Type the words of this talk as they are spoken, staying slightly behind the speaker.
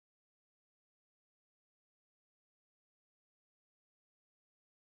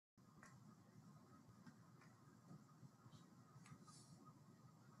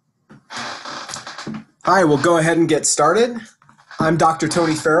Hi, we'll go ahead and get started. I'm Dr.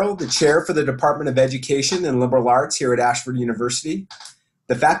 Tony Farrell, the Chair for the Department of Education and Liberal Arts here at Ashford University.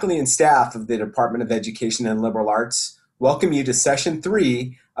 The faculty and staff of the Department of Education and Liberal Arts welcome you to Session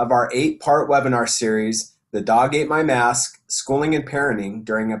 3 of our 8-part webinar series, The Dog Ate My Mask, Schooling and Parenting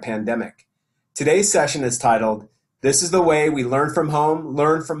During a Pandemic. Today's session is titled, This is the Way We Learn from Home,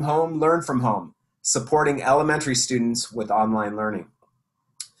 Learn from Home, Learn from Home, Supporting Elementary Students with Online Learning.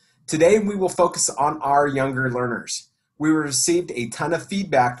 Today, we will focus on our younger learners. We received a ton of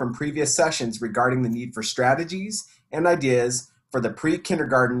feedback from previous sessions regarding the need for strategies and ideas for the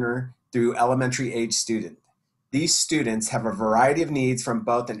pre-kindergartner through elementary age student. These students have a variety of needs from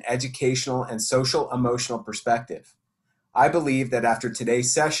both an educational and social-emotional perspective. I believe that after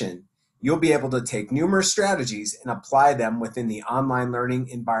today's session, you'll be able to take numerous strategies and apply them within the online learning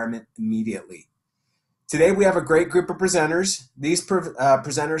environment immediately. Today we have a great group of presenters. These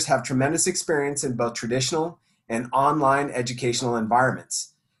presenters have tremendous experience in both traditional and online educational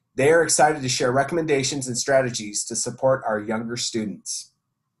environments. They are excited to share recommendations and strategies to support our younger students.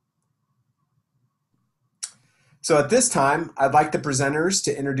 So at this time, I'd like the presenters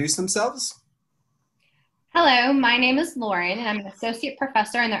to introduce themselves. Hello, my name is Lauren, and I'm an associate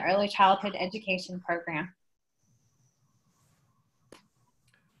professor in the Early Childhood Education program.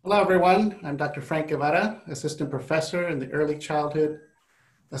 Hello, everyone. I'm Dr. Frank Guevara, assistant professor in the Early Childhood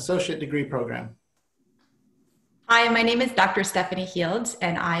Associate Degree program. Hi, my name is Dr. Stephanie Fields,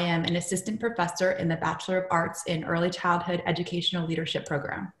 and I am an assistant professor in the Bachelor of Arts in Early Childhood Educational Leadership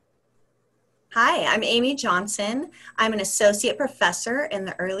program. Hi, I'm Amy Johnson. I'm an associate professor in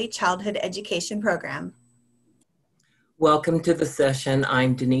the Early Childhood Education program. Welcome to the session.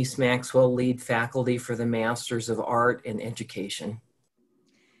 I'm Denise Maxwell, lead faculty for the Masters of Art in Education.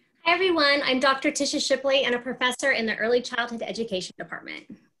 Hi everyone, I'm Dr. Tisha Shipley and a professor in the Early Childhood Education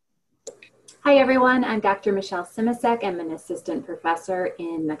Department. Hi everyone, I'm Dr. Michelle Simasek. I'm an assistant professor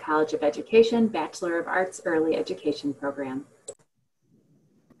in the College of Education, Bachelor of Arts Early Education program.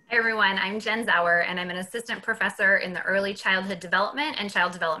 Hi everyone, I'm Jen Zauer and I'm an assistant professor in the Early Childhood Development and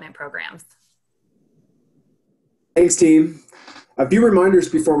Child Development programs. Thanks team. A few reminders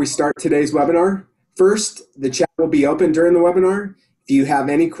before we start today's webinar. First, the chat will be open during the webinar. If you have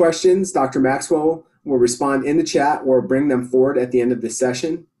any questions, Dr. Maxwell will respond in the chat or bring them forward at the end of the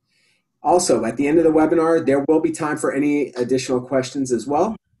session. Also, at the end of the webinar, there will be time for any additional questions as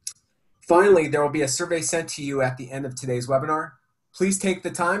well. Finally, there will be a survey sent to you at the end of today's webinar. Please take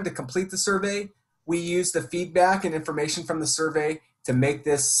the time to complete the survey. We use the feedback and information from the survey to make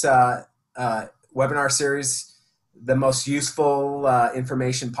this webinar series the most useful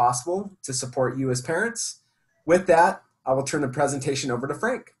information possible to support you as parents. With that, I will turn the presentation over to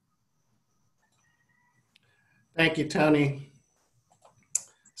Frank. Thank you, Tony.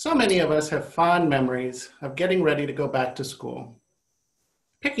 So many of us have fond memories of getting ready to go back to school.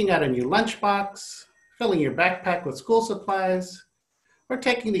 Picking out a new lunchbox, filling your backpack with school supplies, or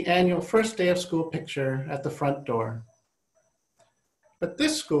taking the annual first day of school picture at the front door. But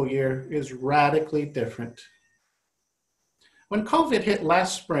this school year is radically different. When COVID hit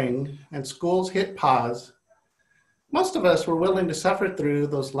last spring and schools hit pause, most of us were willing to suffer through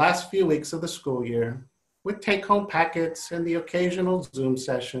those last few weeks of the school year with take-home packets and the occasional Zoom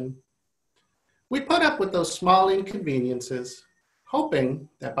session. We put up with those small inconveniences, hoping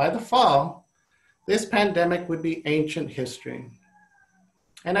that by the fall, this pandemic would be ancient history.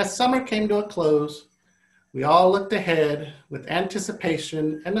 And as summer came to a close, we all looked ahead with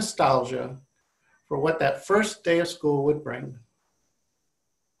anticipation and nostalgia for what that first day of school would bring.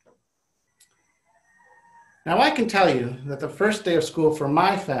 Now I can tell you that the first day of school for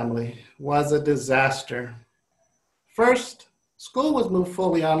my family was a disaster. First, school was moved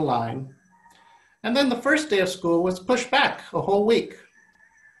fully online, and then the first day of school was pushed back a whole week.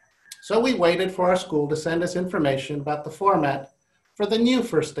 So we waited for our school to send us information about the format for the new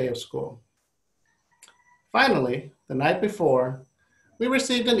first day of school. Finally, the night before, we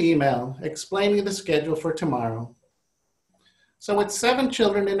received an email explaining the schedule for tomorrow. So with 7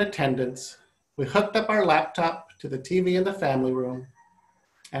 children in attendance, we hooked up our laptop to the TV in the family room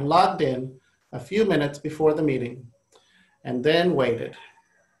and logged in a few minutes before the meeting, and then waited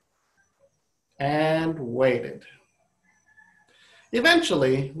and waited.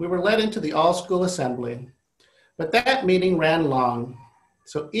 Eventually, we were led into the all-school assembly, but that meeting ran long,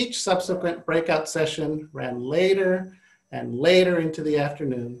 so each subsequent breakout session ran later and later into the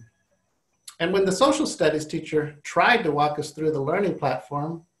afternoon. And when the social studies teacher tried to walk us through the learning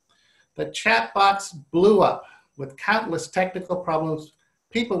platform, the chat box blew up with countless technical problems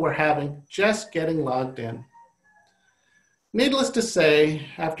people were having just getting logged in. Needless to say,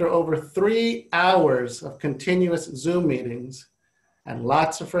 after over 3 hours of continuous Zoom meetings and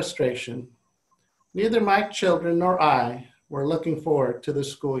lots of frustration, neither my children nor I were looking forward to the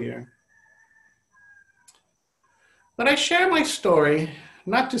school year. But I share my story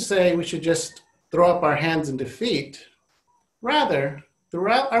not to say we should just throw up our hands in defeat. Rather,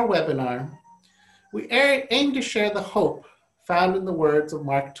 throughout our webinar, we aim to share the hope found in the words of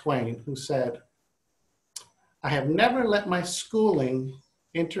Mark Twain, who said, "I have never let my schooling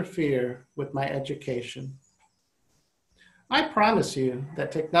interfere with my education." I promise you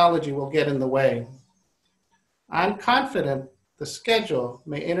that technology will get in the way. I'm confident the schedule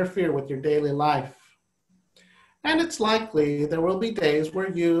may interfere with your daily life. And it's likely there will be days where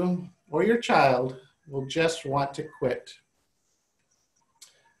you or your child will just want to quit.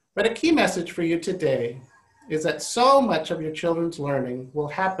 But a key message for you today is that so much of your children's learning will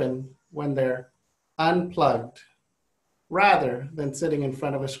happen when they're unplugged, rather than sitting in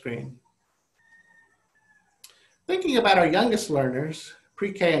front of a screen. Thinking about our youngest learners,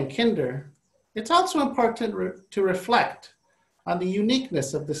 pre-K and kinder, it's also important to reflect on the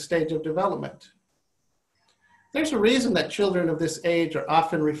uniqueness of this stage of development. There's a reason that children of this age are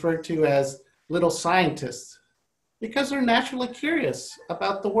often referred to as little scientists, because they're naturally curious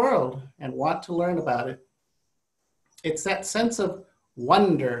about the world and want to learn about it. It's that sense of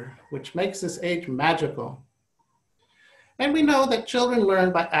wonder which makes this age magical. And we know that children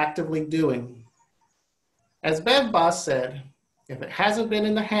learn by actively doing. As Bev Boss said, if it hasn't been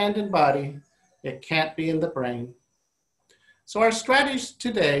in the hand and body, it can't be in the brain. So our strategies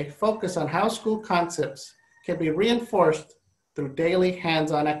today focus on how school concepts can be reinforced through daily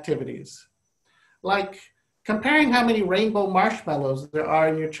hands-on activities, like comparing how many rainbow marshmallows there are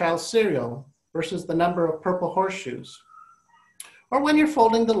in your child's cereal versus the number of purple horseshoes, or when you're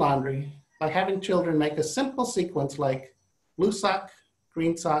folding the laundry by having children make a simple sequence like blue sock,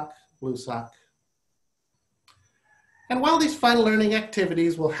 green sock, blue sock. And while these fun learning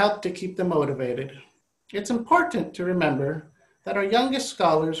activities will help to keep them motivated, it's important to remember that our youngest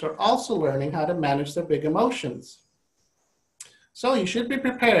scholars are also learning how to manage their big emotions. So you should be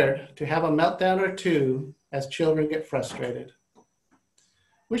prepared to have a meltdown or two as children get frustrated.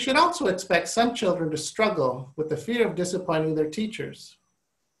 We should also expect some children to struggle with the fear of disappointing their teachers.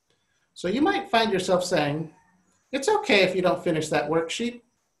 So you might find yourself saying, "It's okay if you don't finish that worksheet,"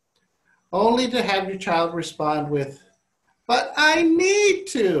 only to have your child respond with, "But I need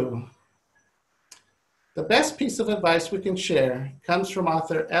to." The best piece of advice we can share comes from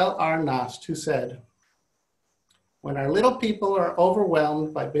author L.R. Nost, who said, "When our little people are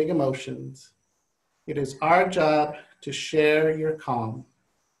overwhelmed by big emotions, it is our job to share your calm,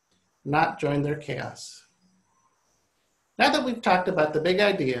 not join their chaos." Now that we've talked about the big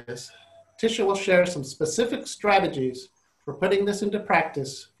ideas, Tisha will share some specific strategies for putting this into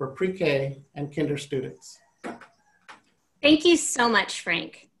practice for pre-K and kinder students. Thank you so much,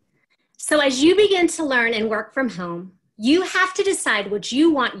 Frank. So as you begin to learn and work from home, you have to decide what you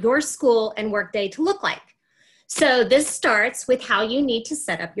want your school and work day to look like. So this starts with how you need to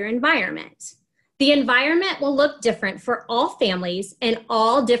set up your environment. The environment will look different for all families and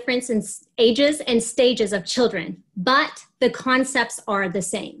all different ages and stages of children, but the concepts are the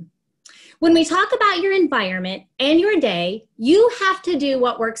same. When we talk about your environment and your day, you have to do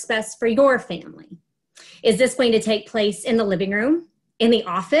what works best for your family. Is this going to take place in the living room, in the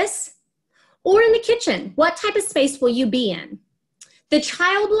office, or in the kitchen? What type of space will you be in? The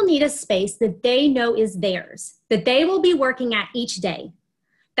child will need a space that they know is theirs, that they will be working at each day.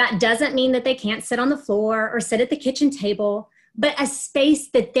 That doesn't mean that they can't sit on the floor or sit at the kitchen table, but a space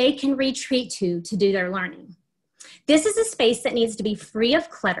that they can retreat to do their learning. This is a space that needs to be free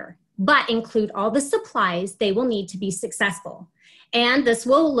of clutter, but include all the supplies they will need to be successful. And this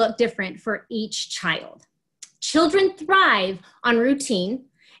will look different for each child. Children thrive on routine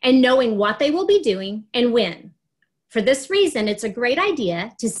and knowing what they will be doing and when. For this reason, it's a great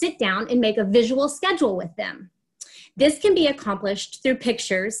idea to sit down and make a visual schedule with them. This can be accomplished through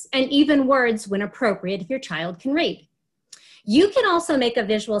pictures and even words when appropriate if your child can read. You can also make a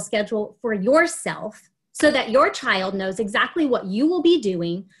visual schedule for yourself so that your child knows exactly what you will be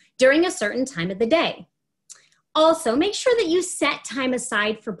doing during a certain time of the day. Also, make sure that you set time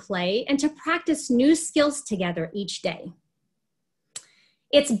aside for play and to practice new skills together each day.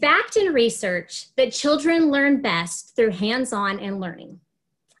 It's backed in research that children learn best through hands-on and learning,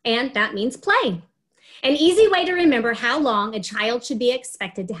 and that means play. An easy way to remember how long a child should be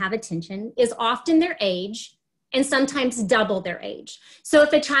expected to have attention is often their age and sometimes double their age. So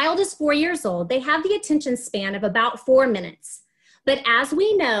if a child is 4 years old, they have the attention span of about 4 minutes. But as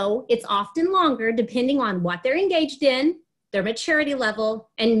we know, it's often longer depending on what they're engaged in, their maturity level,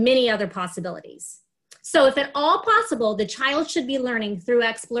 and many other possibilities. So if at all possible, the child should be learning through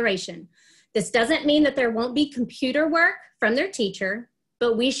exploration. This doesn't mean that there won't be computer work from their teacher,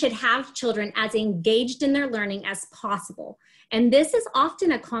 but we should have children as engaged in their learning as possible. And this is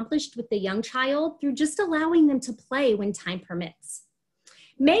often accomplished with the young child through just allowing them to play when time permits.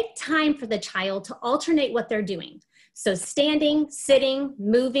 Make time for the child to alternate what they're doing. So standing, sitting,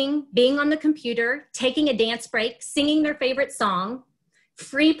 moving, being on the computer, taking a dance break, singing their favorite song,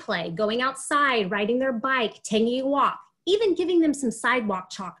 free play, going outside, riding their bike, taking a walk, even giving them some sidewalk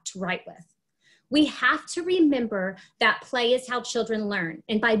chalk to write with. We have to remember that play is how children learn.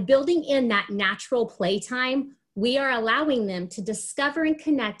 And by building in that natural playtime, we are allowing them to discover and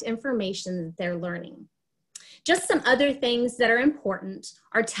connect information that they're learning. Just some other things that are important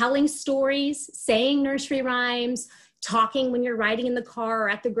are telling stories, saying nursery rhymes, talking when you're riding in the car or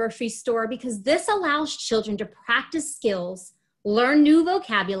at the grocery store, because this allows children to practice skills, learn new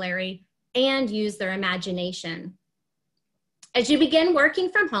vocabulary, and use their imagination. As you begin working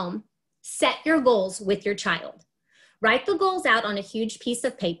from home, set your goals with your child. Write the goals out on a huge piece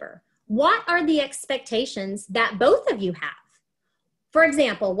of paper. What are the expectations that both of you have? For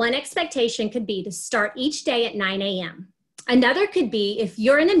example, one expectation could be to start each day at 9 a.m. Another could be, if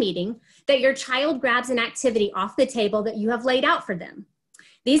you're in a meeting, that your child grabs an activity off the table that you have laid out for them.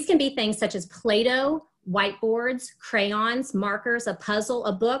 These can be things such as Play-Doh, whiteboards, crayons, markers, a puzzle,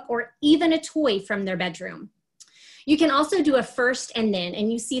 a book, or even a toy from their bedroom. You can also do a first and then,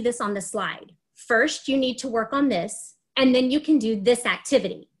 and you see this on the slide. First, you need to work on this, and then you can do this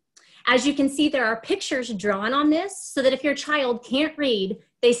activity. As you can see, there are pictures drawn on this so that if your child can't read,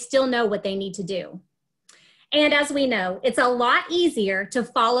 they still know what they need to do. And as we know, it's a lot easier to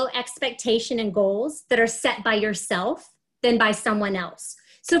follow expectation and goals that are set by yourself than by someone else.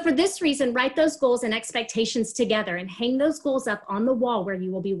 So for this reason, write those goals and expectations together and hang those goals up on the wall where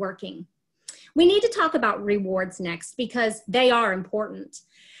you will be working. We need to talk about rewards next because they are important.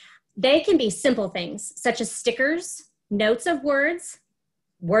 They can be simple things such as stickers, notes of words,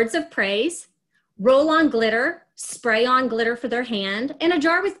 words of praise, roll-on glitter, spray-on glitter for their hand, and a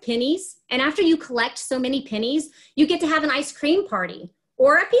jar with pennies. And after you collect so many pennies, you get to have an ice cream party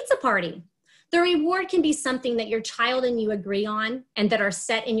or a pizza party. The reward can be something that your child and you agree on and that are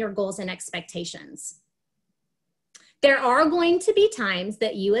set in your goals and expectations. There are going to be times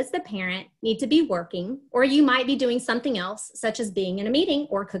that you as the parent need to be working, or you might be doing something else, such as being in a meeting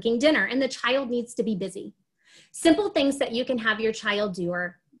or cooking dinner, and the child needs to be busy. Simple things that you can have your child do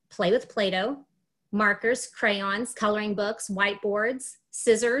are play with Play-Doh, markers, crayons, coloring books, whiteboards,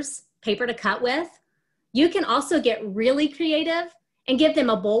 scissors, paper to cut with. You can also get really creative and give them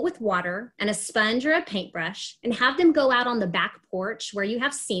a bowl with water and a sponge or a paintbrush and have them go out on the back porch where you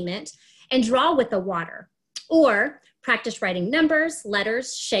have cement and draw with the water. Or practice writing numbers,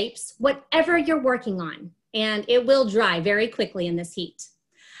 letters, shapes, whatever you're working on, and it will dry very quickly in this heat.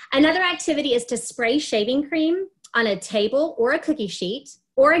 Another activity is to spray shaving cream on a table or a cookie sheet,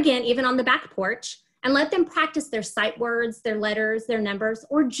 or again, even on the back porch, and let them practice their sight words, their letters, their numbers,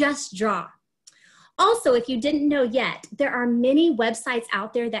 or just draw. Also, if you didn't know yet, there are many websites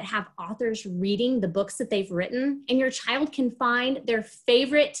out there that have authors reading the books that they've written, and your child can find their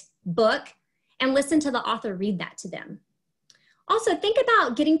favorite book and listen to the author read that to them. Also, think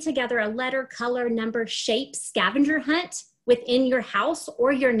about getting together a letter, color, number, shape scavenger hunt within your house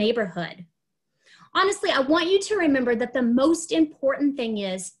or your neighborhood. Honestly, I want you to remember that the most important thing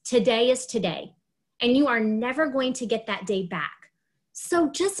is today, and you are never going to get that day back. So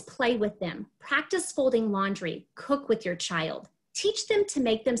just play with them, practice folding laundry, cook with your child, teach them to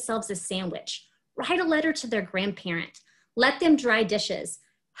make themselves a sandwich, write a letter to their grandparent, let them dry dishes,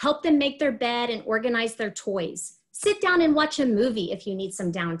 help them make their bed and organize their toys. Sit down and watch a movie if you need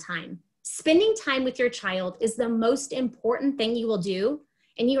some downtime. Spending time with your child is the most important thing you will do,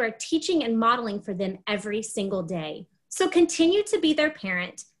 and you are teaching and modeling for them every single day. So continue to be their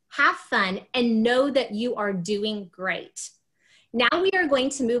parent, have fun, and know that you are doing great. Now we are going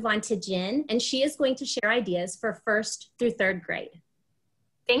to move on to Jen, and she is going to share ideas for 1st through 3rd grade.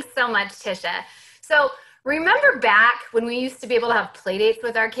 Thanks so much, Tisha. So remember back when we used to be able to have play dates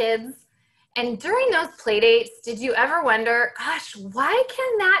with our kids? And during those play dates, did you ever wonder, gosh, why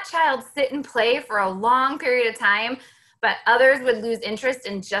can that child sit and play for a long period of time, but others would lose interest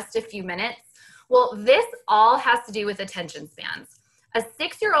in just a few minutes? Well, this all has to do with attention spans. A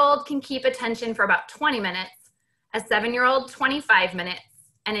 6-year-old can keep attention for about 20 minutes, a 7-year-old 25 minutes,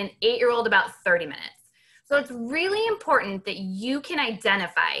 and an 8-year-old about 30 minutes. So it's really important that you can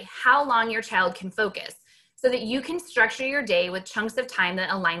identify how long your child can focus so that you can structure your day with chunks of time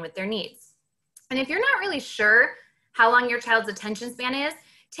that align with their needs. And if you're not really sure how long your child's attention span is,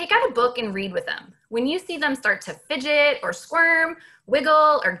 take out a book and read with them. When you see them start to fidget or squirm,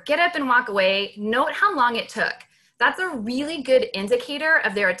 wiggle, or get up and walk away, note how long it took. That's a really good indicator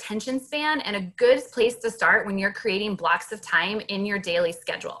of their attention span and a good place to start when you're creating blocks of time in your daily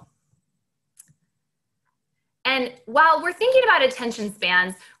schedule. And while we're thinking about attention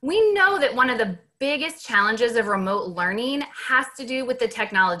spans, we know that one of the biggest challenges of remote learning has to do with the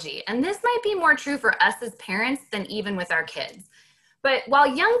technology. And this might be more true for us as parents than even with our kids. But while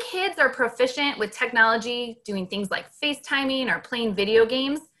young kids are proficient with technology, doing things like FaceTiming or playing video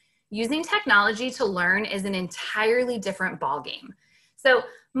games, using technology to learn is an entirely different ballgame. So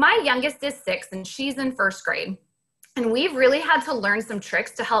my youngest is 6 and she's in 1st grade. And we've really had to learn some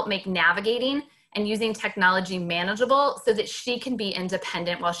tricks to help make navigating and using technology manageable so that she can be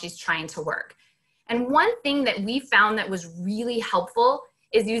independent while she's trying to work. And one thing that we found that was really helpful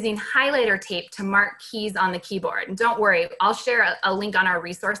is using highlighter tape to mark keys on the keyboard. And don't worry, I'll share a link on our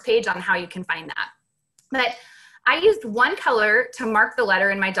resource page on how you can find that. But I used one color to mark the letter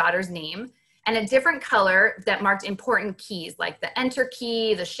in my daughter's name and a different color that marked important keys like the enter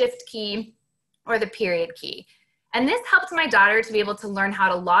key, the shift key, or the period key. And this helped my daughter to be able to learn how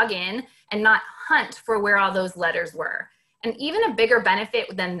to log in and not hunt for where all those letters were. And even a bigger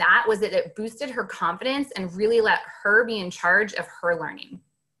benefit than that was that it boosted her confidence and really let her be in charge of her learning.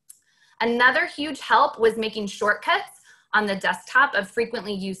 Another huge help was making shortcuts on the desktop of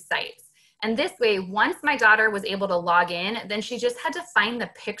frequently used sites. And this way, once my daughter was able to log in, then she just had to find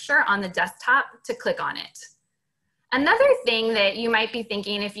the picture on the desktop to click on it. Another thing that you might be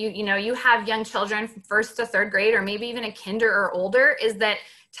thinking if you have young children from 1st to 3rd grade or maybe even a kinder or older is that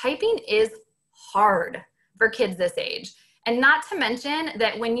typing is hard for kids this age. And not to mention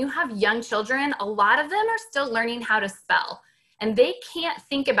that when you have young children, a lot of them are still learning how to spell. And they can't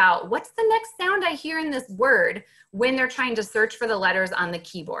think about what's the next sound I hear in this word when they're trying to search for the letters on the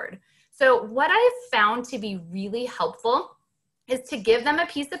keyboard. So what I've found to be really helpful is to give them a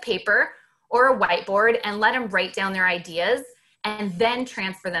piece of paper or a whiteboard and let them write down their ideas and then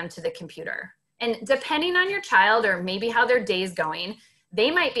transfer them to the computer. And depending on your child or maybe how their day's going,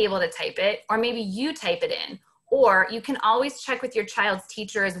 they might be able to type it or maybe you type it in. Or you can always check with your child's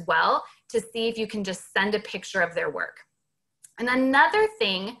teacher as well to see if you can just send a picture of their work. And another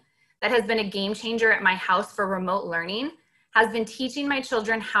thing that has been a game changer at my house for remote learning has been teaching my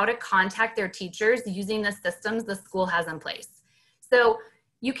children how to contact their teachers using the systems the school has in place. So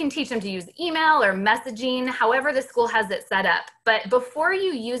you can teach them to use email or messaging, however the school has it set up. But before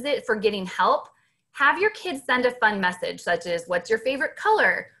you use it for getting help, have your kids send a fun message such as, what's your favorite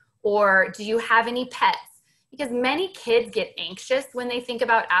color? Or do you have any pets? Because many kids get anxious when they think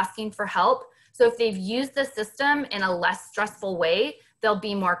about asking for help. So if they've used the system in a less stressful way, they'll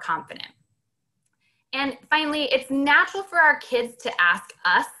be more confident. And finally, it's natural for our kids to ask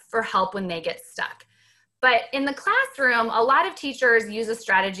us for help when they get stuck. But in the classroom, a lot of teachers use a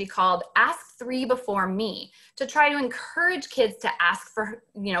strategy called ask 3 before me to try to encourage kids to ask for,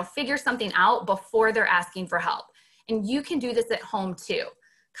 figure something out before they're asking for help. And you can do this at home too.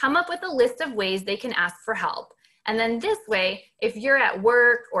 Come up with a list of ways they can ask for help. And then this way, if you're at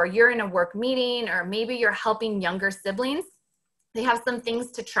work or you're in a work meeting or maybe you're helping younger siblings, they have some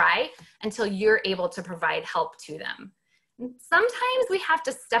things to try until you're able to provide help to them. Sometimes we have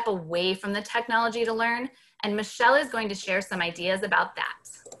to step away from the technology to learn, and Michelle is going to share some ideas about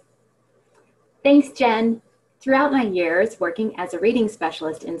that. Thanks, Jen. Throughout my years working as a reading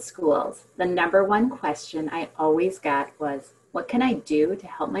specialist in schools, the #1 question I always got was, what can I do to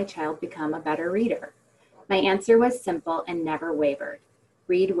help my child become a better reader? My answer was simple and never wavered.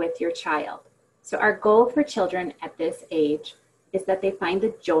 Read with your child. So our goal for children at this age is that they find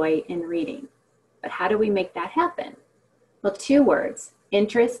the joy in reading. But how do we make that happen? Well, 2 words,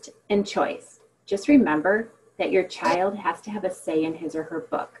 interest and choice. Just remember that your child has to have a say in his or her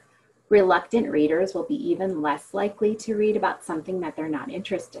book. Reluctant readers will be even less likely to read about something that they're not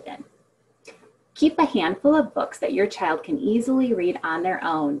interested in. Keep a handful of books that your child can easily read on their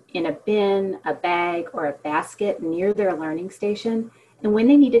own in a bin, a bag, or a basket near their learning station. And when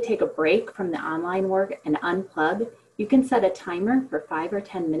they need to take a break from the online work and unplug, you can set a timer for 5 or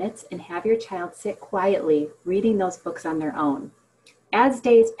 10 minutes and have your child sit quietly reading those books on their own. As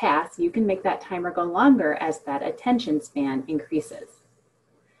days pass, you can make that timer go longer as that attention span increases.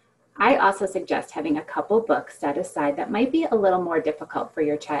 I also suggest having a couple books set aside that might be a little more difficult for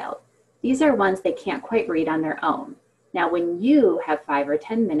your child. These are ones they can't quite read on their own. Now, when you have 5 or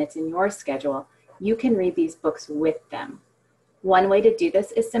 10 minutes in your schedule, you can read these books with them. One way to do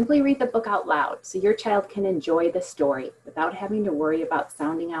this is simply read the book out loud so your child can enjoy the story without having to worry about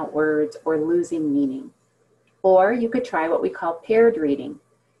sounding out words or losing meaning. Or you could try what we call paired reading.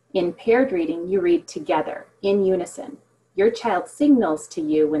 In paired reading, you read together, in unison. Your child signals to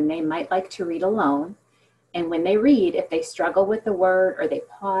you when they might like to read alone, and when they read, if they struggle with the word or they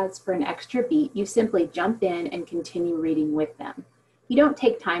pause for an extra beat, you simply jump in and continue reading with them. You don't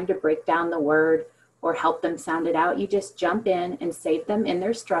take time to break down the word or help them sound it out. You just jump in and save them in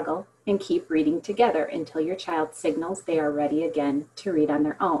their struggle and keep reading together until your child signals they are ready again to read on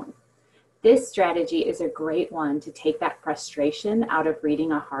their own. This strategy is a great one to take that frustration out of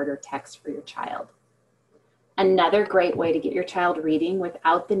reading a harder text for your child. Another great way to get your child reading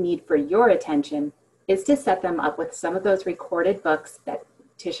without the need for your attention is to set them up with some of those recorded books that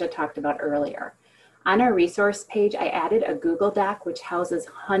Tisha talked about earlier. On our resource page, I added a Google Doc which houses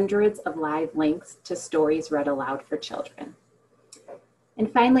hundreds of live links to stories read aloud for children.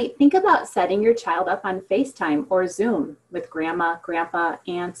 And finally, think about setting your child up on FaceTime or Zoom with grandma, grandpa,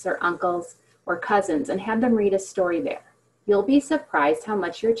 aunts, or uncles, or cousins, and have them read a story there. You'll be surprised how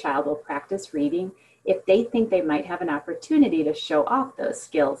much your child will practice reading if they think they might have an opportunity to show off those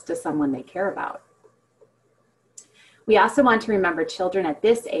skills to someone they care about. We also want to remember children at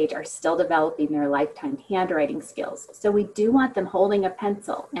this age are still developing their lifetime handwriting skills. So we do want them holding a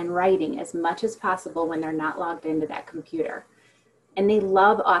pencil and writing as much as possible when they're not logged into that computer. And they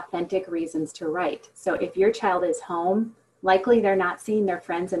love authentic reasons to write. So if your child is home, likely they're not seeing their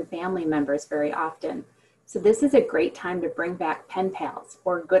friends and family members very often. So this is a great time to bring back pen pals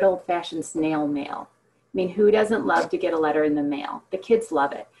or good old-fashioned snail mail. I mean, who doesn't love to get a letter in the mail? The kids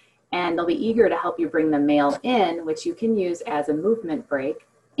love it. And they'll be eager to help you bring the mail in, which you can use as a movement break,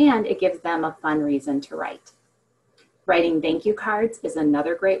 and it gives them a fun reason to write. Writing thank you cards is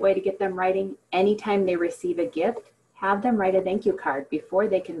another great way to get them writing. Anytime they receive a gift, have them write a thank you card before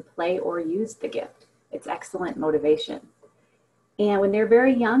they can play or use the gift. It's excellent motivation. And when they're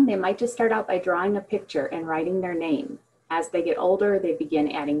very young, they might just start out by drawing a picture and writing their name. As they get older, they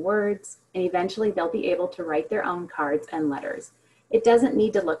begin adding words, and eventually they'll be able to write their own cards and letters. It doesn't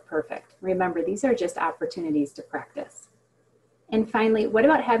need to look perfect. Remember, these are just opportunities to practice. And finally, what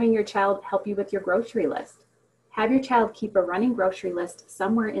about having your child help you with your grocery list? Have your child keep a running grocery list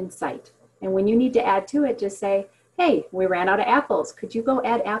somewhere in sight. And when you need to add to it, just say, hey, we ran out of apples. Could you go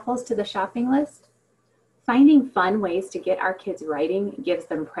add apples to the shopping list? Finding fun ways to get our kids writing gives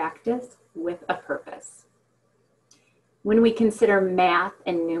them practice with a purpose. When we consider math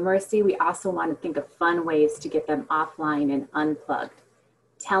and numeracy, we also want to think of fun ways to get them offline and unplugged.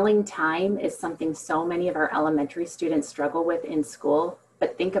 Telling time is something so many of our elementary students struggle with in school,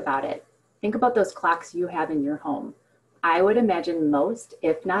 but think about it. Think about those clocks you have in your home. I would imagine most,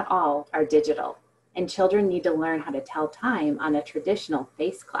 if not all, are digital, and children need to learn how to tell time on a traditional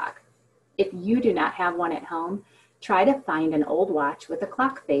face clock. If you do not have one at home, try to find an old watch with a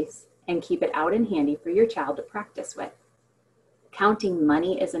clock face and keep it out and handy for your child to practice with. Counting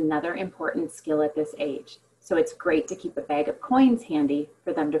money is another important skill at this age, so it's great to keep a bag of coins handy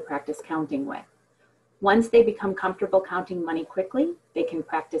for them to practice counting with. Once they become comfortable counting money quickly, they can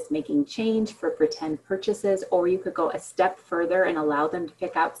practice making change for pretend purchases, or you could go a step further and allow them to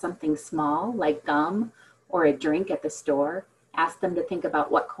pick out something small like gum or a drink at the store. Ask them to think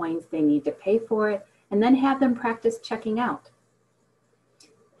about what coins they need to pay for it, and then have them practice checking out.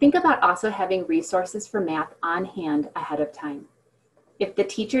 Think about also having resources for math on hand ahead of time. If the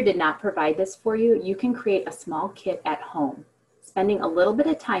teacher did not provide this for you, you can create a small kit at home. Spending a little bit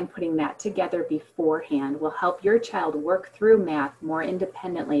of time putting that together beforehand will help your child work through math more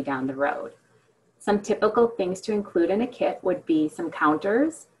independently down the road. Some typical things to include in a kit would be some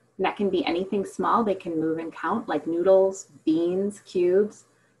counters, and that can be anything small they can move and count, like noodles, beans, cubes,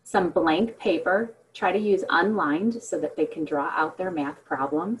 some blank paper. Try to use unlined so that they can draw out their math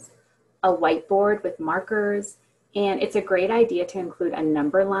problems, a whiteboard with markers, and it's a great idea to include a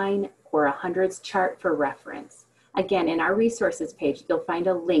number line or a hundreds chart for reference. Again, in our resources page, you'll find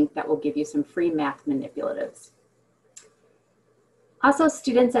a link that will give you some free math manipulatives. Also,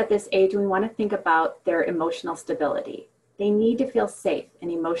 students at this age, we want to think about their emotional stability. They need to feel safe and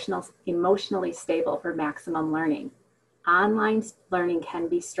emotionally stable for maximum learning. Online learning can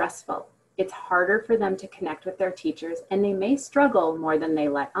be stressful. It's harder for them to connect with their teachers, and they may struggle more than they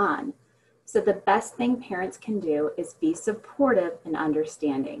let on. So the best thing parents can do is be supportive and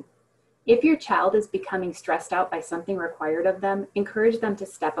understanding. If your child is becoming stressed out by something required of them, encourage them to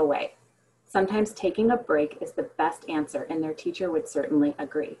step away. Sometimes taking a break is the best answer, and their teacher would certainly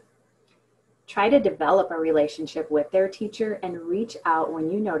agree. Try to develop a relationship with their teacher and reach out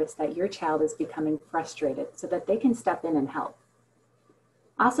when you notice that your child is becoming frustrated so that they can step in and help.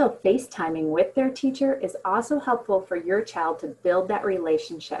 Also, FaceTiming with their teacher is also helpful for your child to build that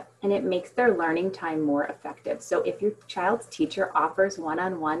relationship, and it makes their learning time more effective. So if your child's teacher offers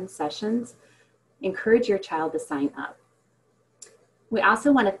one-on-one sessions, encourage your child to sign up. We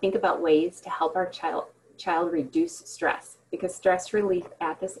also want to think about ways to help our child reduce stress, because stress relief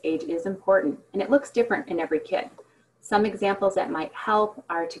at this age is important, and it looks different in every kid. Some examples that might help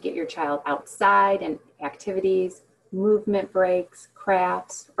are to get your child outside and activities, movement breaks,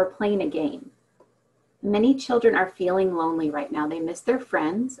 crafts, or playing a game. Many children are feeling lonely right now. They miss their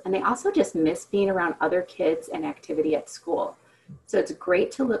friends, and they also just miss being around other kids and activity at school. So it's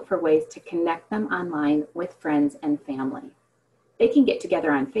great to look for ways to connect them online with friends and family. They can get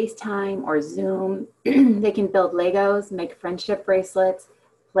together on FaceTime or Zoom. They can build Legos, make friendship bracelets,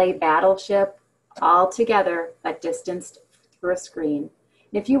 play Battleship, all together but distanced through a screen.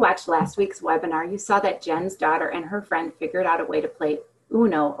 And if you watched last week's webinar, you saw that Jen's daughter and her friend figured out a way to play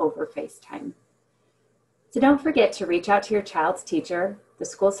Uno over FaceTime. So don't forget to reach out to your child's teacher, the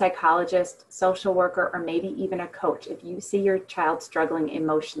school psychologist, social worker, or maybe even a coach if you see your child struggling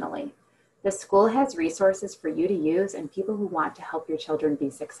emotionally. The school has resources for you to use and people who want to help your children be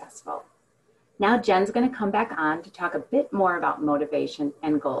successful. Now Jen's going to come back on to talk a bit more about motivation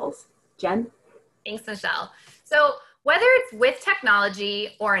and goals. Jen? Thanks, Michelle. So whether it's with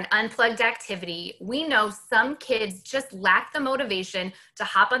technology or an unplugged activity, we know some kids just lack the motivation to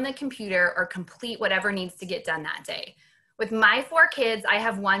hop on the computer or complete whatever needs to get done that day. With my 4 kids, I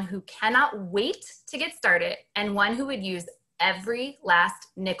have one who cannot wait to get started and one who would use every last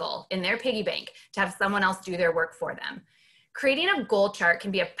nickel in their piggy bank to have someone else do their work for them. Creating a goal chart can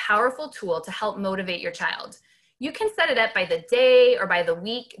be a powerful tool to help motivate your child. You can set it up by the day or by the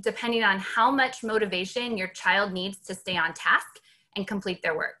week, depending on how much motivation your child needs to stay on task and complete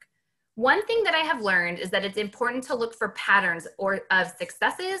their work. One thing that I have learned is that it's important to look for patterns of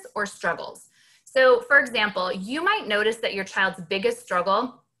successes or struggles. So for example, you might notice that your child's biggest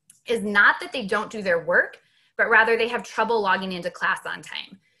struggle is not that they don't do their work, but rather they have trouble logging into class on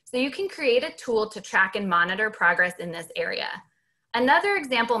time. So you can create a tool to track and monitor progress in this area. Another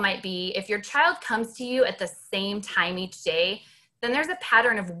example might be if your child comes to you at the same time each day, then there's a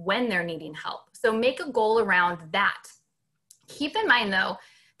pattern of when they're needing help. So make a goal around that. Keep in mind though,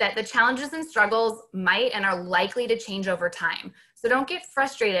 that the challenges and struggles might and are likely to change over time. So don't get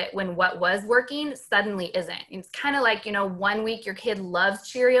frustrated when what was working suddenly isn't. It's kind of like, one week your kid loves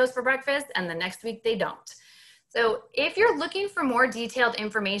Cheerios for breakfast and the next week they don't. So if you're looking for more detailed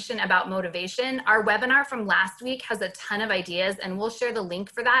information about motivation, our webinar from last week has a ton of ideas and we'll share the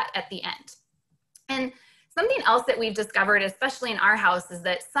link for that at the end. And something else that we've discovered, especially in our house, is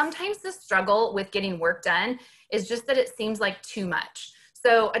that sometimes the struggle with getting work done is just that it seems like too much.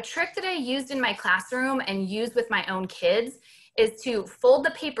 So a trick that I used in my classroom and use with my own kids is to fold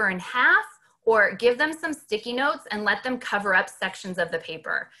the paper in half or give them some sticky notes and let them cover up sections of the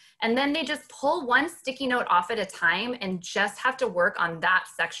paper. And then they just pull one sticky note off at a time and just have to work on that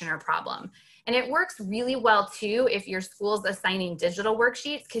section or problem. And it works really well too if your school's assigning digital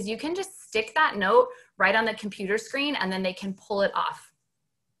worksheets, because you can just stick that note right on the computer screen and then they can pull it off.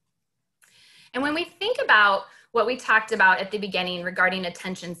 And when we think about what we talked about at the beginning regarding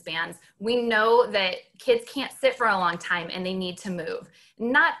attention spans, we know that kids can't sit for a long time and they need to move.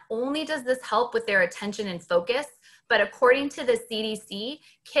 Not only does this help with their attention and focus, but according to the CDC,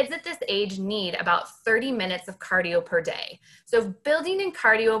 kids at this age need about 30 minutes of cardio per day. So building in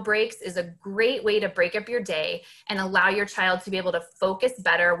cardio breaks is a great way to break up your day and allow your child to be able to focus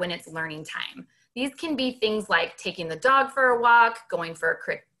better when it's learning time. These can be things like taking the dog for a walk, going for a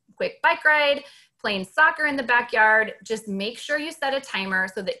quick bike ride, playing soccer in the backyard. Just make sure you set a timer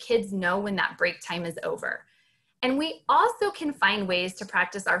so that kids know when that break time is over. And we also can find ways to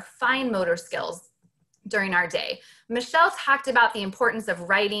practice our fine motor skills during our day. Michelle talked about the importance of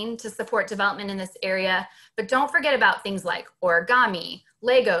writing to support development in this area, but don't forget about things like origami,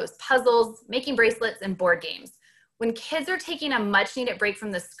 Legos, puzzles, making bracelets, and board games. When kids are taking a much needed break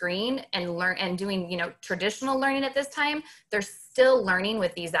from the screen and doing traditional learning at this time, they're still learning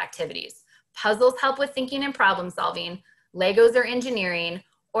with these activities. Puzzles help with thinking and problem solving. Legos are engineering.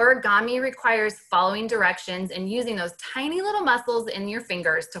 Origami requires following directions and using those tiny little muscles in your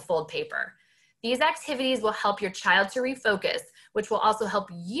fingers to fold paper. These activities will help your child to refocus, which will also help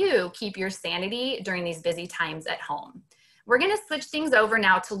you keep your sanity during these busy times at home. We're going to switch things over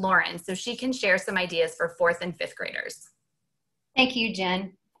now to Lauren so she can share some ideas for 4th and 5th graders. Thank you,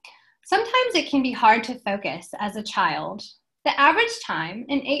 Jen. Sometimes it can be hard to focus as a child. The average time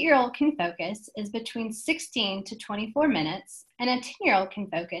an 8-year-old can focus is between 16 to 24 minutes, and a 10-year-old can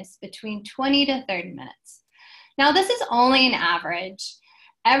focus between 20 to 30 minutes. Now, this is only an average,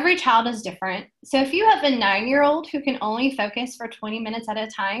 Every child is different. So if you have a 9-year-old who can only focus for 20 minutes at a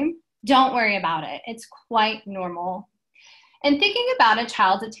time, don't worry about it. It's quite normal. In thinking about a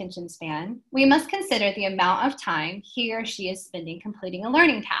child's attention span, we must consider the amount of time he or she is spending completing a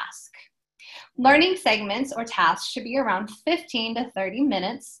learning task. Learning segments or tasks should be around 15 to 30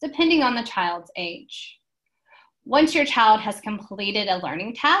 minutes, depending on the child's age. Once your child has completed a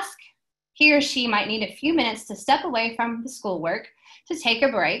learning task, he or she might need a few minutes to step away from the schoolwork to take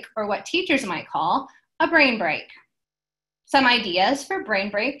a break, or what teachers might call a brain break. Some ideas for brain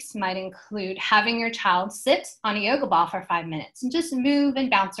breaks might include having your child sit on a yoga ball for 5 minutes and just move and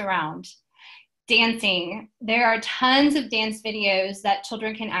bounce around. Dancing. There are tons of dance videos that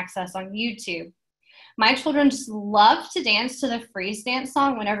children can access on YouTube. My children just love to dance to the freeze dance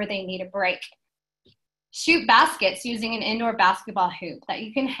song whenever they need a break. Shoot baskets using an indoor basketball hoop that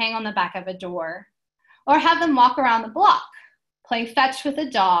you can hang on the back of a door. Or have them walk around the block, play fetch with a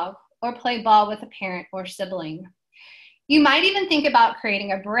dog, or play ball with a parent or sibling. You might even think about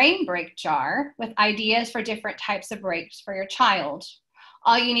creating a brain break jar with ideas for different types of breaks for your child.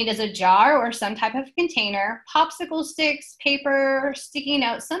 All you need is a jar or some type of container, popsicle sticks, paper, sticky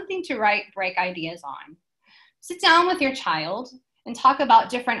notes, something to write break ideas on. Sit down with your child and talk about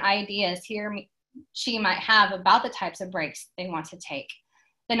different ideas he or she might have about the types of breaks they want to take.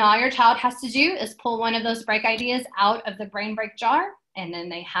 Then all your child has to do is pull one of those break ideas out of the brain break jar, and then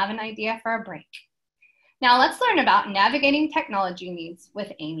they have an idea for a break. Now let's learn about navigating technology needs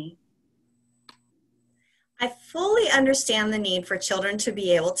with Amy. I fully understand the need for children to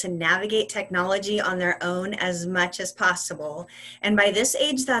be able to navigate technology on their own as much as possible. And by this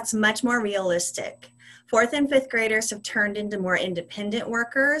age, that's much more realistic. 4th and 5th graders have turned into more independent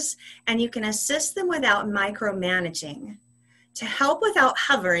workers, and you can assist them without micromanaging. To help without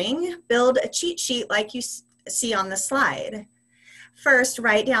hovering, build a cheat sheet like you see on the slide. First,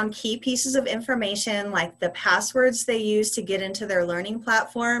 write down key pieces of information like the passwords they use to get into their learning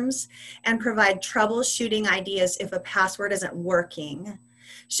platforms, and provide troubleshooting ideas if a password isn't working.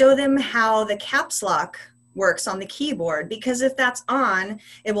 Show them how the caps lock works on the keyboard, because if that's on,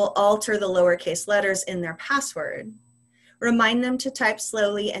 it will alter the lowercase letters in their password. Remind them to type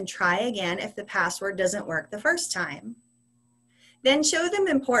slowly and try again if the password doesn't work the first time. Then show them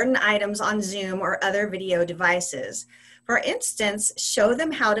important items on Zoom or other video devices. For instance, show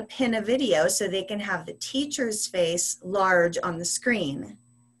them how to pin a video so they can have the teacher's face large on the screen.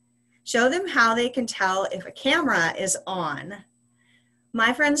 Show them how they can tell if a camera is on.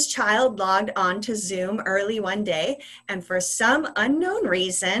 My friend's child logged on to Zoom early one day, and for some unknown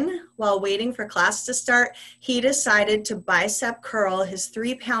reason, while waiting for class to start, he decided to bicep curl his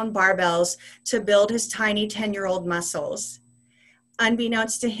 3-pound barbells to build his tiny 10-year-old muscles.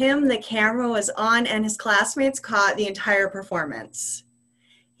 Unbeknownst to him, the camera was on and his classmates caught the entire performance.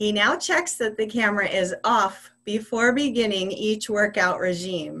 He now checks that the camera is off before beginning each workout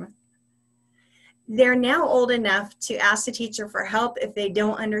regime. They're now old enough to ask the teacher for help if they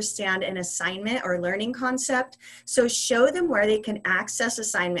don't understand an assignment or learning concept, so show them where they can access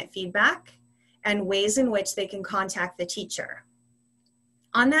assignment feedback and ways in which they can contact the teacher.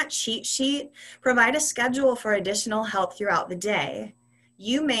 On that cheat sheet, provide a schedule for additional help throughout the day.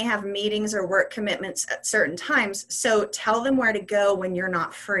 You may have meetings or work commitments at certain times, so tell them where to go when you're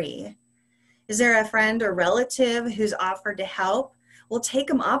not free. Is there a friend or relative who's offered to help? Well, take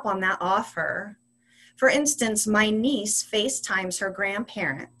them up on that offer. For instance, my niece FaceTimes her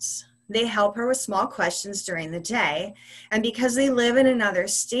grandparents. They help her with small questions during the day, and because they live in another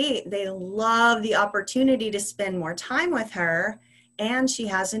state, they love the opportunity to spend more time with her, and she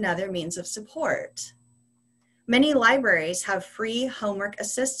has another means of support. Many libraries have free homework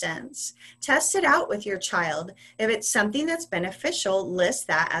assistance. Test it out with your child. If it's something that's beneficial, list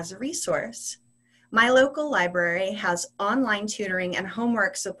that as a resource. My local library has online tutoring and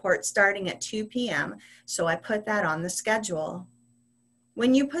homework support starting at 2 p.m., so I put that on the schedule.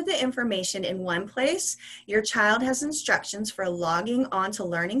 When you put the information in one place, your child has instructions for logging onto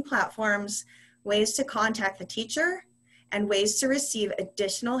learning platforms, ways to contact the teacher, and ways to receive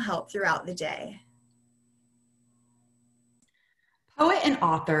additional help throughout the day. Poet and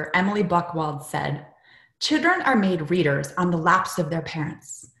author Emily Buchwald said, "Children are made readers on the laps of their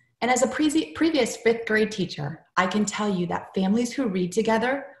parents." And as a previous 5th grade teacher, I can tell you that families who read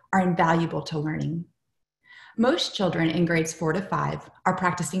together are invaluable to learning. Most children in grades 4 to 5 are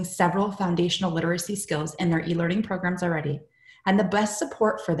practicing several foundational literacy skills in their e-learning programs already, and the best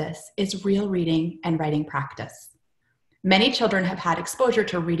support for this is real reading and writing practice. Many children have had exposure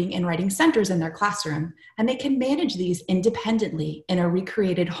to reading and writing centers in their classroom, and they can manage these independently in a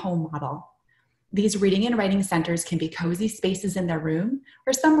recreated home model. These reading and writing centers can be cozy spaces in their room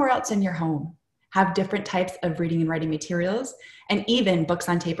or somewhere else in your home, have different types of reading and writing materials, and even books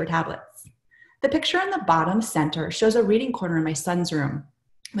on tape or tablets. The picture in the bottom center shows a reading corner in my son's room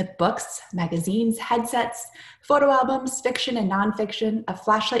with books, magazines, headsets, photo albums, fiction and nonfiction, a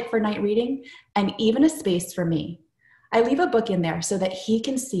flashlight for night reading, and even a space for me. I leave a book in there so that he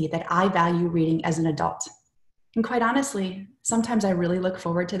can see that I value reading as an adult. And quite honestly, sometimes I really look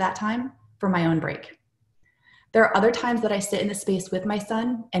forward to that time for my own break. There are other times that I sit in the space with my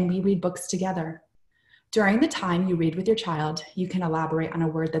son and we read books together. During the time you read with your child, you can elaborate on a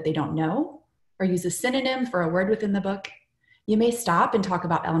word that they don't know or use a synonym for a word within the book. You may stop and talk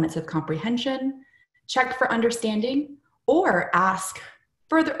about elements of comprehension, check for understanding, or ask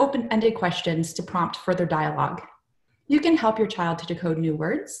further open-ended questions to prompt further dialogue. You can help your child to decode new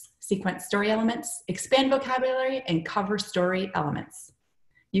words, sequence story elements, expand vocabulary, and cover story elements.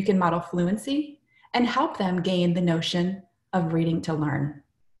 You can model fluency and help them gain the notion of reading to learn.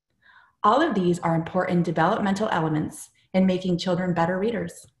 All of these are important developmental elements in making children better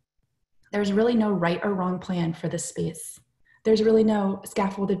readers. There's really no right or wrong plan for this space. There's really no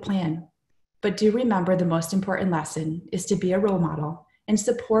scaffolded plan. But do remember the most important lesson is to be a role model and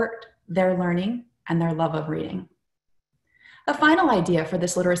support their learning and their love of reading. A final idea for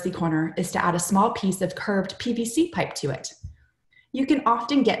this literacy corner is to add a small piece of curved PVC pipe to it. You can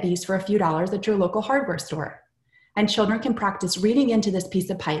often get these for a few dollars at your local hardware store. And children can practice reading into this piece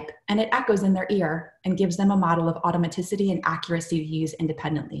of pipe, and it echoes in their ear and gives them a model of automaticity and accuracy to use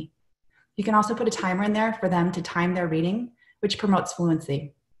independently. You can also put a timer in there for them to time their reading, which promotes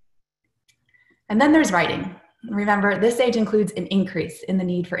fluency. And then there's writing. Remember, this age includes an increase in the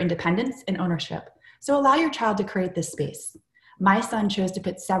need for independence and ownership. So allow your child to create this space. My son chose to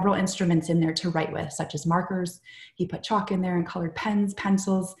put several instruments in there to write with, such as markers. He put chalk in there and colored pens,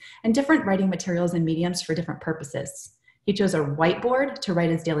 pencils, and different writing materials and mediums for different purposes. He chose a whiteboard to write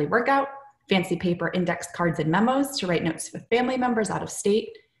his daily workout, fancy paper index cards and memos to write notes with family members out of state.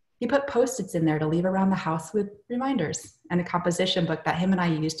 He put Post-its in there to leave around the house with reminders, and a composition book that him and I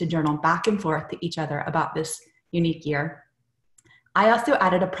used to journal back and forth to each other about this unique year. I also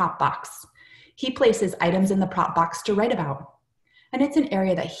added a prop box. He places items in the prop box to write about. And it's an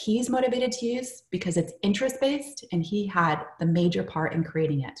area that he's motivated to use because it's interest-based and he had the major part in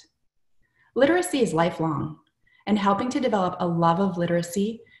creating it. Literacy is lifelong, and helping to develop a love of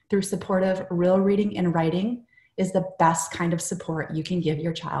literacy through supportive real reading and writing is the best kind of support you can give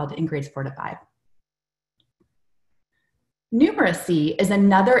your child in grades 4 to 5. Numeracy is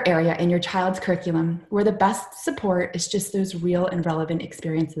another area in your child's curriculum where the best support is just those real and relevant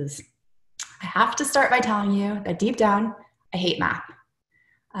experiences. I have to start by telling you that deep down, I hate math.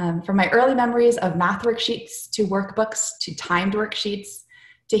 From my early memories of math worksheets to workbooks to timed worksheets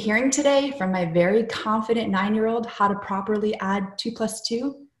to hearing today from my very confident 9-year-old how to properly add 2 +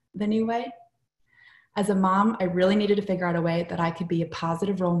 2 the new way. As a mom, I really needed to figure out a way that I could be a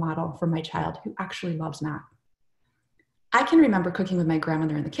positive role model for my child who actually loves math. I can remember cooking with my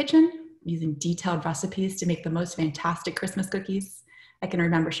grandmother in the kitchen, using detailed recipes to make the most fantastic Christmas cookies. I can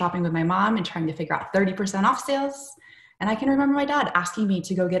remember shopping with my mom and trying to figure out 30% off sales. And I can remember my dad asking me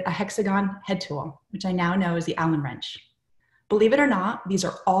to go get a hexagon head tool, which I now know is the Allen wrench. Believe it or not, these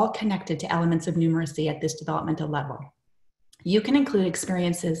are all connected to elements of numeracy at this developmental level. You can include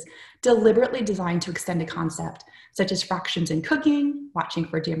experiences deliberately designed to extend a concept, such as fractions in cooking, watching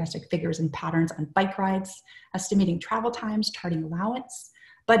for geometric figures and patterns on bike rides, estimating travel times, charting allowance,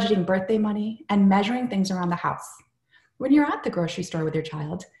 budgeting birthday money, and measuring things around the house. When you're at the grocery store with your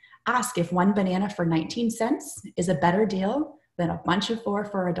child, ask if 1 banana for 19 cents is a better deal than a bunch of 4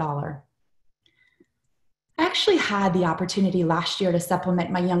 for $1. I actually had the opportunity last year to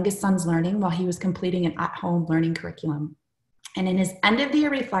supplement my youngest son's learning while he was completing an at-home learning curriculum. And in his end of the year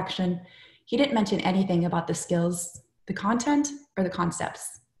reflection, he didn't mention anything about the skills, the content, or the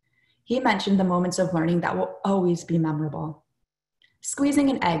concepts. He mentioned the moments of learning that will always be memorable. Squeezing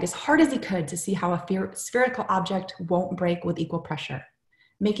an egg as hard as he could to see how a spherical object won't break with equal pressure.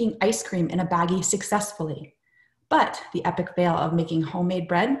 Making ice cream in a baggie successfully, but the epic fail of making homemade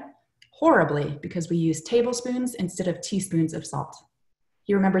bread horribly because we used tablespoons instead of teaspoons of salt.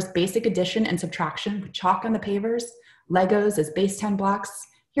 He remembers basic addition and subtraction with chalk on the pavers, Legos as base 10 blocks.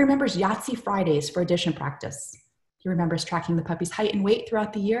 He remembers Yahtzee Fridays for addition practice. He remembers tracking the puppy's height and weight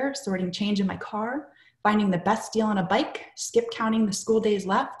throughout the year, sorting change in my car, finding the best deal on a bike, skip counting the school days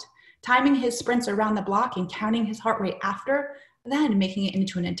left, timing his sprints around the block and counting his heart rate after, then making it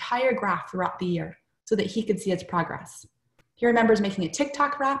into an entire graph throughout the year so that he could see its progress. He remembers making a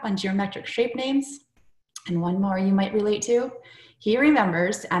TikTok rap on geometric shape names. And one more you might relate to. He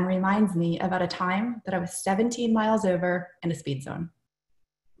remembers and reminds me about a time that I was 17 miles over in a speed zone.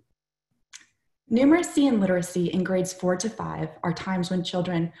 Numeracy and literacy in grades 4 to 5 are times when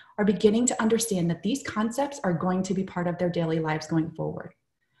children are beginning to understand that these concepts are going to be part of their daily lives going forward.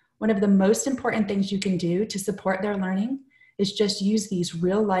 One of the most important things you can do to support their learning is just use these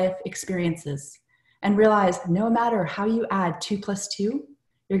real life experiences and realize no matter how you add 2 plus 2,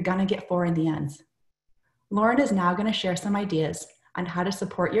 you're gonna get 4 in the end. Lauren is now gonna share some ideas on how to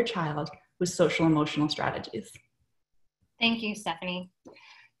support your child with social emotional strategies. Thank you, Stephanie.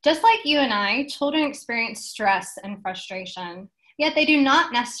 Just like you and I, children experience stress and frustration, yet they do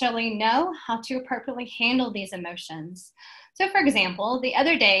not necessarily know how to appropriately handle these emotions. So for example, the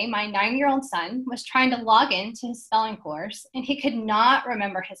other day, my 9-year-old son was trying to log into his spelling course and he could not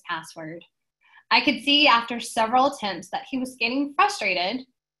remember his password. I could see after several attempts that he was getting frustrated.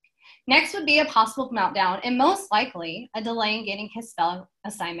 Next would be a possible meltdown and most likely a delay in getting his spelling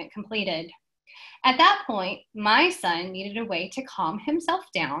assignment completed. At that point, my son needed a way to calm himself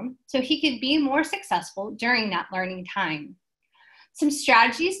down so he could be more successful during that learning time. Some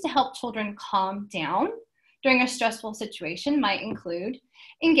strategies to help children calm down during a stressful situation might include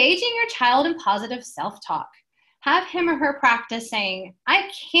engaging your child in positive self-talk. Have him or her practice saying,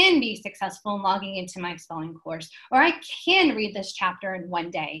 I can be successful in logging into my spelling course, or I can read this chapter in one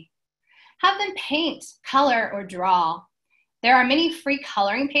day. Have them paint, color, or draw. There are many free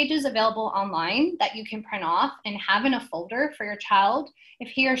coloring pages available online that you can print off and have in a folder for your child if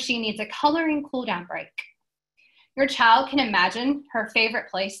he or she needs a coloring cool-down break. Your child can imagine her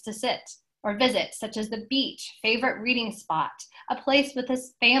favorite place to sit or visit, such as the beach, favorite reading spot, a place with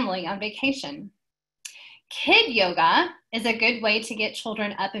his family on vacation. Kid yoga is a good way to get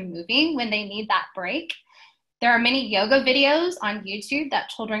children up and moving when they need that break. There are many yoga videos on YouTube that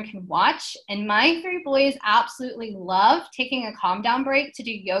children can watch, and my 3 boys absolutely love taking a calm down break to do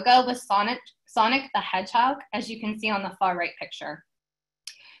yoga with Sonic the Hedgehog, as you can see on the far right picture.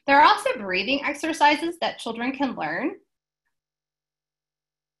 There are also breathing exercises that children can learn,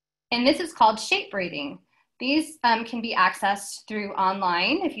 and this is called shape breathing. These can be accessed through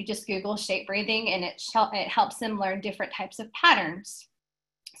online if you just Google shape breathing, and it helps them learn different types of patterns.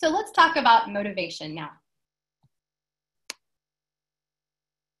 So let's talk about motivation now.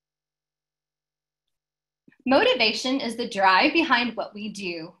 Motivation is the drive behind what we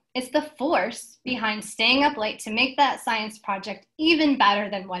do. It's the force behind staying up late to make that science project even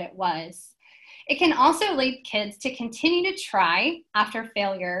better than what it was. It can also lead kids to continue to try after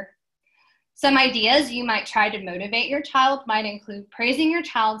failure. Some ideas you might try to motivate your child might include praising your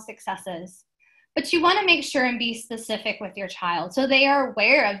child's successes, but you want to make sure and be specific with your child so they are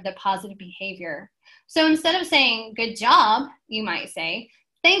aware of the positive behavior. So instead of saying, good job, you might say,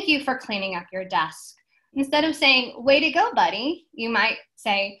 thank you for cleaning up your desk. Instead of saying, way to go, buddy, you might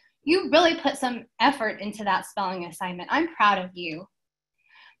say, you really put some effort into that spelling assignment. I'm proud of you.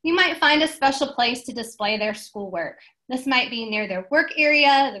 You might find a special place to display their schoolwork. This might be near their work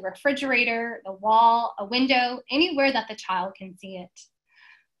area, the refrigerator, the wall, a window, anywhere that the child can see it.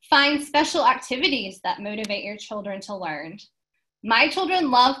 Find special activities that motivate your children to learn. My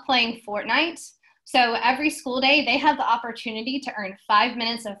children love playing Fortnite. So every school day, they have the opportunity to earn 5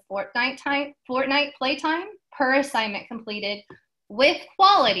 minutes of Fortnite playtime per assignment completed with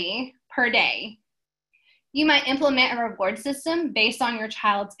quality per day. You might implement a reward system based on your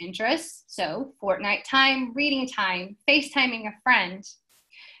child's interests. So Fortnite time, reading time, FaceTiming a friend.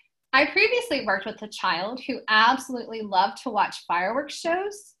 I previously worked with a child who absolutely loved to watch fireworks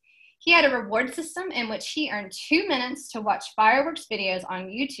shows. He had a reward system in which he earned 2 minutes to watch fireworks videos on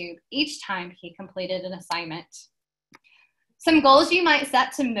YouTube each time he completed an assignment. Some goals you might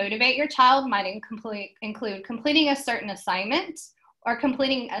set to motivate your child might include completing a certain assignment or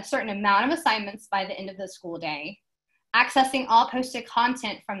completing a certain amount of assignments by the end of the school day, accessing all posted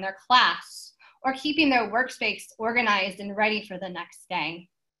content from their class, or keeping their workspace organized and ready for the next day.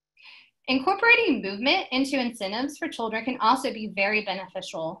 Incorporating movement into incentives for children can also be very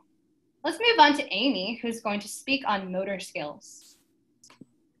beneficial. Let's move on to Amy, who's going to speak on motor skills.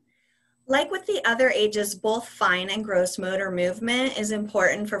 Like with the other ages, both fine and gross motor movement is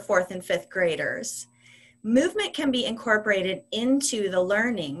important for 4th and 5th graders. Movement can be incorporated into the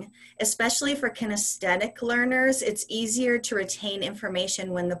learning, especially for kinesthetic learners. It's easier to retain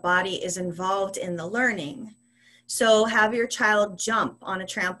information when the body is involved in the learning. So have your child jump on a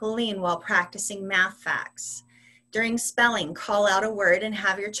trampoline while practicing math facts. During spelling, call out a word and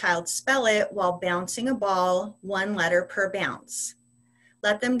have your child spell it while bouncing a ball, 1 letter per bounce.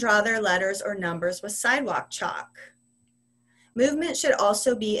 Let them draw their letters or numbers with sidewalk chalk. Movement should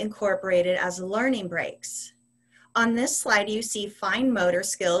also be incorporated as learning breaks. On this slide, you see fine motor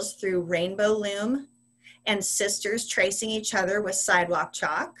skills through rainbow loom and sisters tracing each other with sidewalk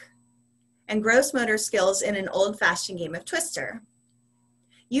chalk, and gross motor skills in an old-fashioned game of Twister.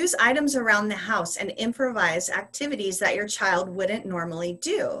 Use items around the house and improvise activities that your child wouldn't normally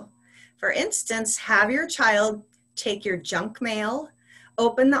do. For instance, have your child take your junk mail,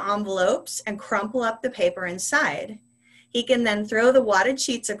 open the envelopes, and crumple up the paper inside. He can then throw the wadded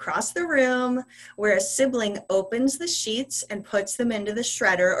sheets across the room, where a sibling opens the sheets and puts them into the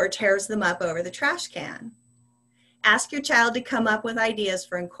shredder or tears them up over the trash can. Ask your child to come up with ideas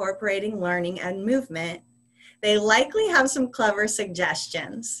for incorporating learning and movement. They likely have some clever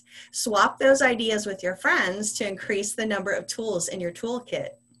suggestions. Swap those ideas with your friends to increase the number of tools in your toolkit.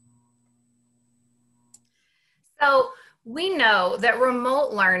 So we know that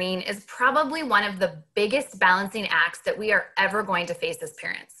remote learning is probably one of the biggest balancing acts that we are ever going to face as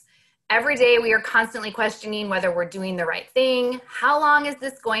parents. Every day we are constantly questioning whether we're doing the right thing, how long is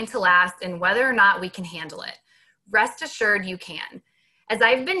this going to last, and whether or not we can handle it. Rest assured you can. As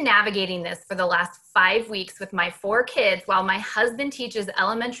I've been navigating this for the last 5 weeks with my 4 kids while my husband teaches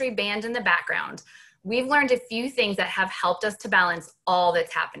elementary band in the background, we've learned a few things that have helped us to balance all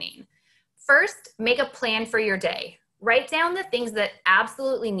that's happening. First, make a plan for your day. Write down the things that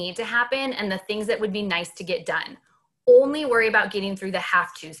absolutely need to happen and the things that would be nice to get done. Only worry about getting through the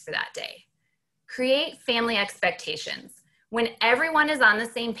have-tos for that day. Create family expectations. When everyone is on the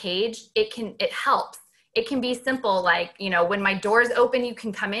same page, it helps. It can be simple, like, when my door is open, you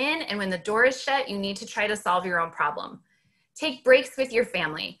can come in, and when the door is shut, you need to try to solve your own problem. Take breaks with your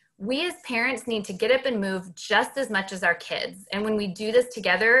family. We as parents need to get up and move just as much as our kids. And when we do this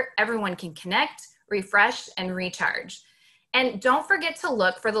together, everyone can connect, refresh, and recharge. And don't forget to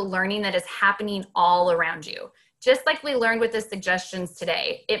look for the learning that is happening all around you. Just like we learned with the suggestions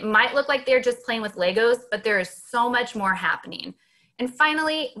today, it might look like they're just playing with Legos, but there is so much more happening. And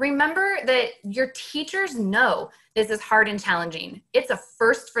finally, remember that your teachers know this is hard and challenging. It's a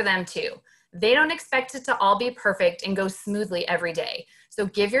first for them too. They don't expect it to all be perfect and go smoothly every day. So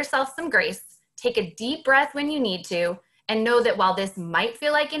give yourself some grace, take a deep breath when you need to, and know that while this might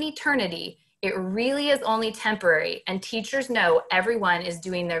feel like an eternity, it really is only temporary, and teachers know everyone is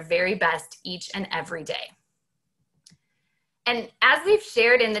doing their very best each and every day. And as we've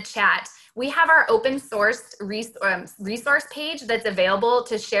shared in the chat, we have our open source resource page that's available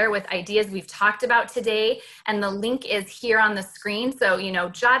to share with ideas we've talked about today. And the link is here on the screen. So,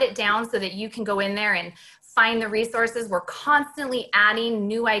 jot it down so that you can go in there and find the resources. We're constantly adding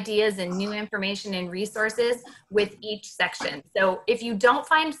new ideas and new information and resources with each section. So if you don't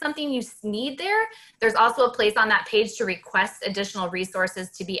find something you need there, there's also a place on that page to request additional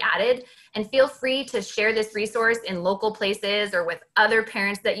resources to be added. And feel free to share this resource in local places or with other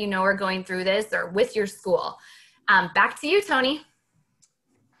parents that you know are going through this, or with your school. Back to you, Tony.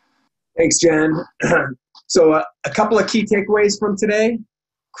 Thanks, Jen. So a couple of key takeaways from today.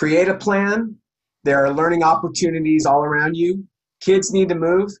 Create a plan. There are learning opportunities all around you. Kids need to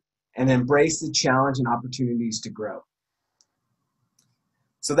move, and embrace the challenge and opportunities to grow.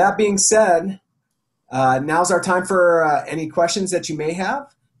 So that being said, now's our time for any questions that you may have.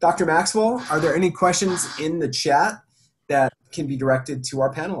 Dr. Maxwell, are there any questions in the chat that can be directed to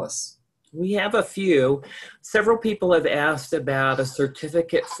our panelists? We have a few. Several people have asked about a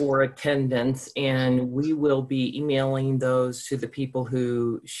certificate for attendance, and we will be emailing those to the people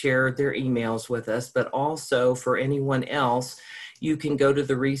who shared their emails with us, but also for anyone else, you can go to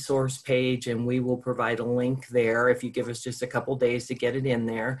the resource page and we will provide a link there if you give us just a couple days to get it in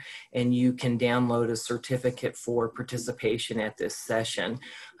there, and you can download a certificate for participation at this session.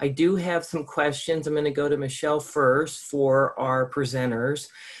 I do have some questions. I'm going to go to Michelle first for our presenters.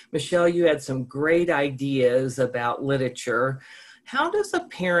 Michelle, you had some great ideas about literature. How does a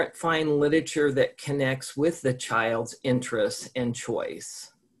parent find literature that connects with the child's interests and choice?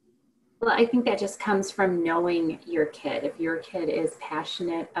 Well, I think that just comes from knowing your kid. If your kid is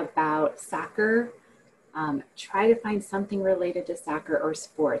passionate about soccer, try to find something related to soccer or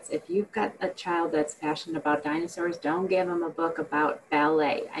sports. If you've got a child that's passionate about dinosaurs, don't give them a book about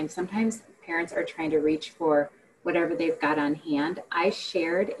ballet. Sometimes parents are trying to reach for whatever they've got on hand. I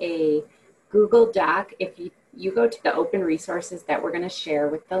shared a Google Doc. If you go to the open resources that we're going to share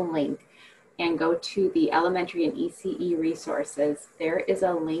with the link, and go to the elementary and ECE resources, there is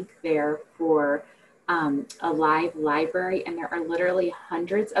a link there for a live library, and there are literally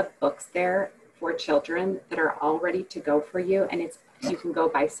hundreds of books there for children that are all ready to go for you, and you can go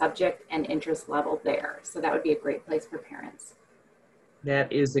by subject and interest level there. So that would be a great place for parents.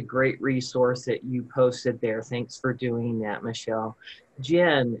 That is a great resource that you posted there. Thanks for doing that, Michelle.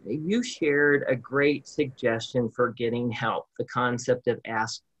 Jen, you shared a great suggestion for getting help, the concept of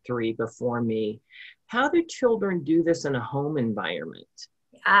Ask 3 Before Me. How do children do this in a home environment?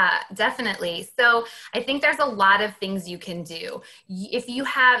 Definitely. So I think there's a lot of things you can do. If you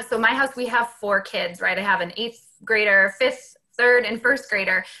have, so my house, we have 4 kids, right? I have an 8th grader, 5th, 3rd, and 1st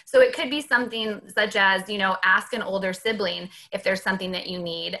grader. So it could be something such as, ask an older sibling if there's something that you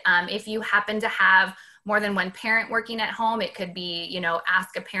need. If you happen to have more than one parent working at home, it could be,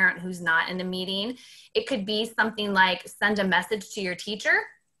 ask a parent who's not in the meeting. It could be something like send a message to your teacher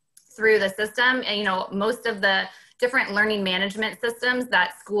through the system. And, most of the different learning management systems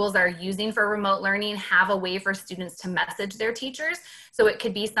that schools are using for remote learning have a way for students to message their teachers. So it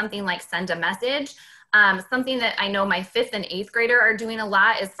could be something like send a message. Something that I know my 5th and 8th grader are doing a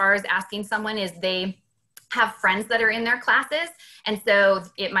lot as far as asking someone is they have friends that are in their classes. And so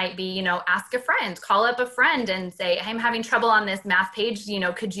it might be, ask a friend, call up a friend and say, I'm having trouble on this math page,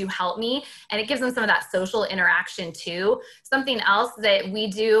 could you help me? And it gives them some of that social interaction too. Something else that we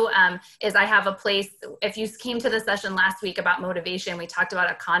do is I have a place, if you came to the session last week about motivation, we talked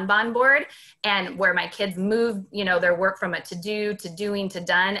about a Kanban board and where my kids move, their work from a to do, to doing, to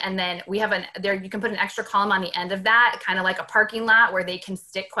done. And then we have you can put an extra column on the end of that, kind of like a parking lot where they can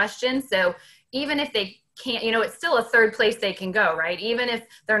stick questions. So even if they can't, it's still a 3rd place they can go, right? Even if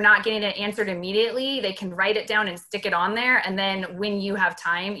they're not getting it answered immediately, they can write it down and stick it on there. And then when you have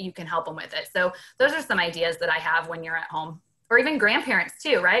time, you can help them with it. So those are some ideas that I have when you're at home. Or even grandparents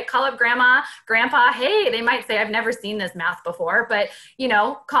too, right? Call up grandma, grandpa. Hey, they might say, I've never seen this math before, but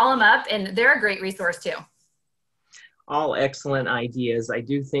call them up and they're a great resource too. All excellent ideas. I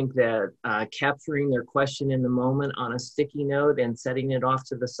do think that capturing their question in the moment on a sticky note and setting it off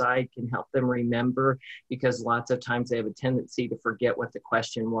to the side can help them remember, because lots of times they have a tendency to forget what the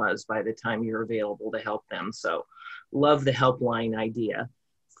question was by the time you're available to help them. So love the helpline idea.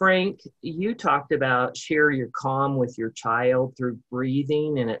 Frank, you talked about share your calm with your child through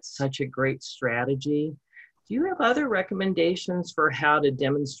breathing, and it's such a great strategy. Do you have other recommendations for how to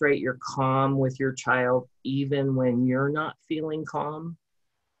demonstrate your calm with your child even when you're not feeling calm?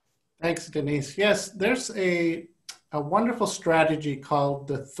 Thanks, Denise. Yes, there's a wonderful strategy called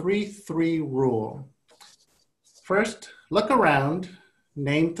the 3-3 rule. First, look around,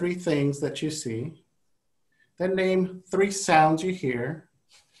 name 3 things that you see, then name 3 sounds you hear,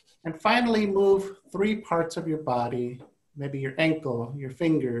 and finally move 3 parts of your body, maybe your ankle, your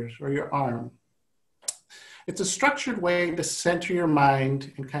fingers, or your arm. It's a structured way to center your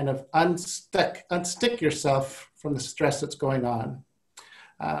mind and kind of unstick yourself from the stress that's going on.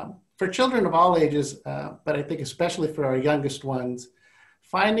 For children of all ages, but I think especially for our youngest ones,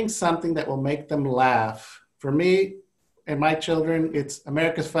 finding something that will make them laugh. For me and my children, it's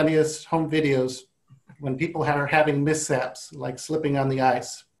America's Funniest Home Videos when people are having mishaps, like slipping on the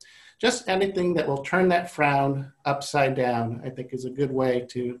ice. Just anything that will turn that frown upside down, I think, is a good way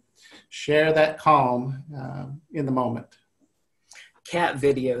to share that calm in the moment. Cat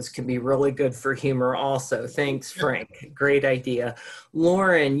videos can be really good for humor also. Thanks, Frank. Great idea.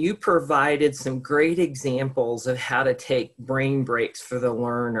 Lauren, you provided some great examples of how to take brain breaks for the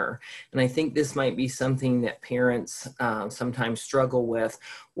learner. And I think this might be something that parents sometimes struggle with.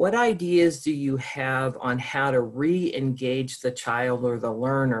 What ideas do you have on how to re-engage the child or the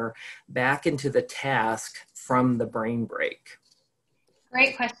learner back into the task from the brain break?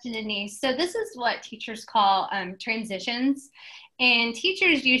 Great question, Denise. So this is what teachers call transitions. And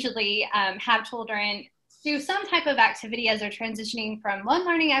teachers usually have children do some type of activity as they're transitioning from one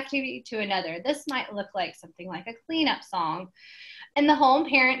learning activity to another. This might look like something like a cleanup song. In the home,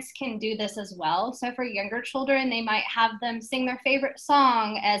 parents can do this as well. So for younger children, they might have them sing their favorite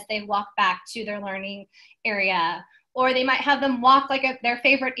song as they walk back to their learning area, or they might have them walk like their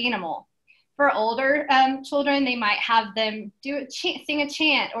favorite animal. For older children, they might have them sing a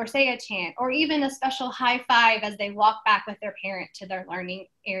chant or say a chant, or even a special high five as they walk back with their parent to their learning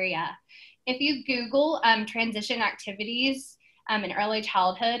area. If you Google transition activities in early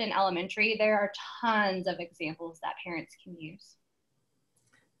childhood and elementary, there are tons of examples that parents can use.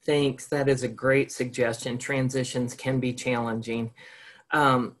 Thanks. That is a great suggestion. Transitions can be challenging.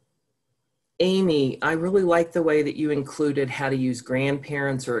 Amy, I really like the way that you included how to use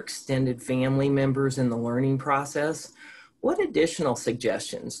grandparents or extended family members in the learning process. What additional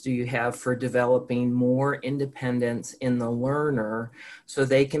suggestions do you have for developing more independence in the learner so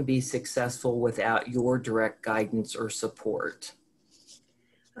they can be successful without your direct guidance or support?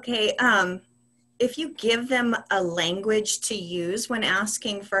 Okay, if you give them a language to use when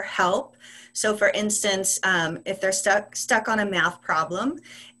asking for help, so for instance, if they're stuck on a math problem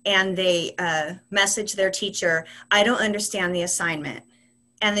and they message their teacher, I don't understand the assignment.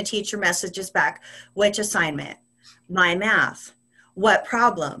 And the teacher messages back, which assignment? My math. What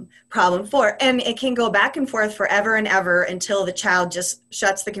problem? Problem 4. And it can go back and forth forever and ever until the child just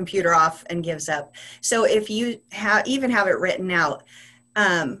shuts the computer off and gives up. So if you even have it written out,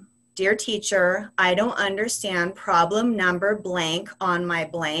 dear teacher, I don't understand problem number blank on my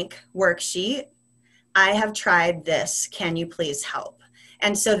blank worksheet. I have tried this. Can you please help?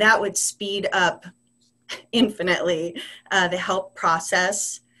 And so that would speed up infinitely the help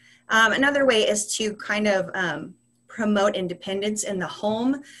process. Another way is to kind of promote independence in the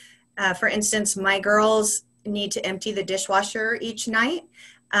home. For instance, my girls need to empty the dishwasher each night,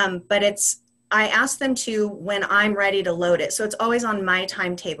 but I ask them to when I'm ready to load it. So it's always on my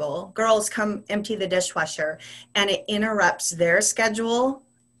timetable. Girls, come empty the dishwasher, and it interrupts their schedule,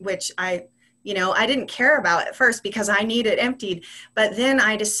 which I didn't care about at first because I need it emptied. But then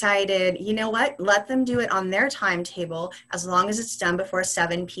I decided, you know what? Let them do it on their timetable as long as it's done before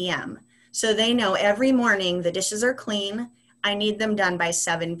 7 p.m. So they know every morning the dishes are clean. I need them done by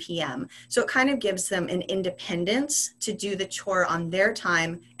 7 p.m. So it kind of gives them an independence to do the chore on their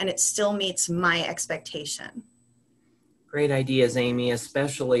time, and it still meets my expectation. Great ideas, Amy,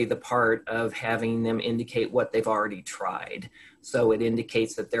 especially the part of having them indicate what they've already tried. So it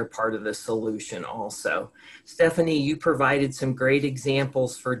indicates that they're part of the solution also. Stephanie, you provided some great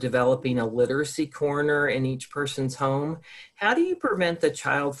examples for developing a literacy corner in each person's home. How do you prevent the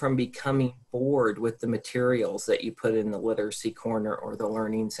child from becoming bored with the materials that you put in the literacy corner or the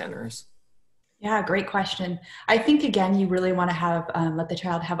learning centers? Yeah, great question. I think, again, you really want to have, let the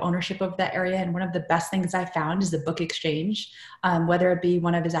child have ownership of that area. And one of the best things I found is the book exchange, whether it be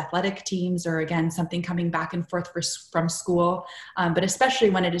one of his athletic teams or, again, something coming back and forth from school, but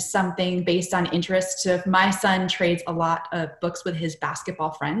especially when it is something based on interest. So if my son trades a lot of books with his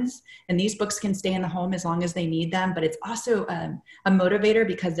basketball friends, and these books can stay in the home as long as they need them, but it's also a motivator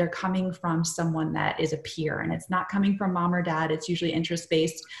because they're coming from someone that is a peer, and it's not coming from mom or dad. It's usually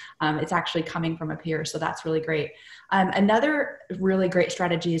interest-based. It's actually coming from a peer. So that's really great. Another really great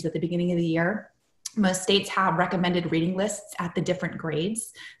strategy is at the beginning of the year, most states have recommended reading lists at the different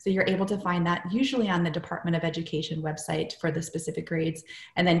grades. So you're able to find that usually on the Department of Education website for the specific grades.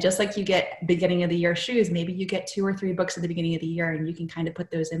 And then just like you get beginning of the year shoes, maybe you get 2 or 3 books at the beginning of the year and you can kind of put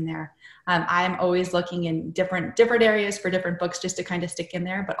those in there. I'm always looking in different areas for different books just to kind of stick in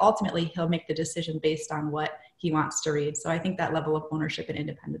there, but ultimately he'll make the decision based on what he wants to read. So I think that level of ownership and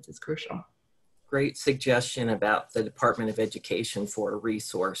independence is crucial. Great suggestion about the Department of Education for a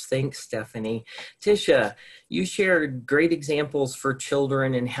resource. Thanks, Stephanie. Tisha, you shared great examples for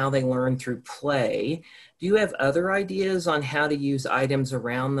children and how they learn through play. Do you have other ideas on how to use items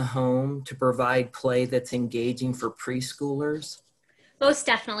around the home to provide play that's engaging for preschoolers? Most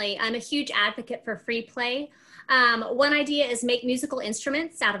definitely. I'm a huge advocate for free play. One idea is make musical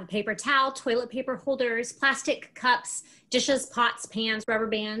instruments out of a paper towel, toilet paper holders, plastic cups, dishes, pots, pans, rubber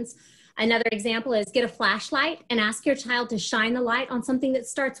bands. Another example is get a flashlight and ask your child to shine the light on something that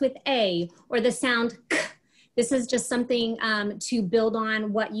starts with A or the sound K. This is just something to build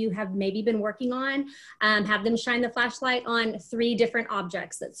on what you have maybe been working on. Have them shine the flashlight on 3 different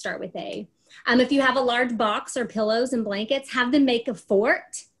objects that start with A. If you have a large box or pillows and blankets, have them make a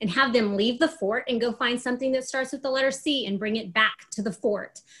fort and have them leave the fort and go find something that starts with the letter C and bring it back to the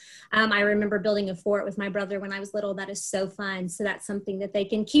fort. I remember building a fort with my brother when I was little. That is so fun. So that's something that they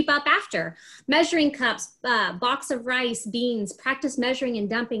can keep up after. Measuring cups, box of rice, beans, practice measuring and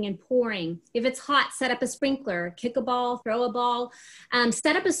dumping and pouring. If it's hot, set up a sprinkler, kick a ball, throw a ball,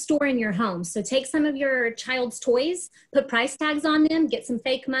 set up a store in your home. So take some of your child's toys, put price tags on them, get some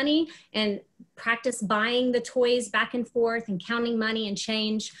fake money, and practice buying the toys back and forth and counting money and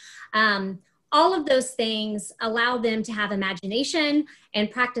change. All of those things allow them to have imagination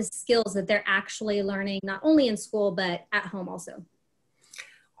and practice skills that they're actually learning, not only in school, but at home also.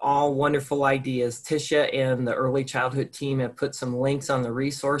 All wonderful ideas. Tisha and the early childhood team have put some links on the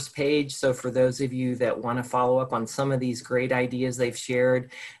resource page. So for those of you that want to follow up on some of these great ideas they've shared,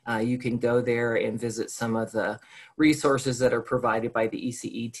 you can go there and visit some of the resources that are provided by the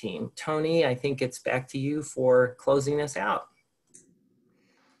ECE team. Tony, I think it's back to you for closing us out.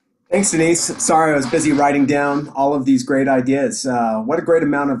 Thanks, Denise. Sorry, I was busy writing down all of these great ideas. What a great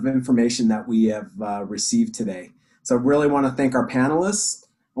amount of information that we have received today. So I really want to thank our panelists.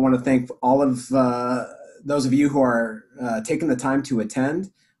 I want to thank all of those of you who are taking the time to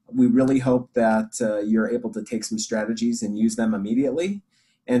attend. We really hope that you're able to take some strategies and use them immediately.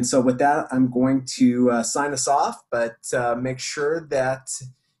 And so with that, I'm going to sign us off, but make sure that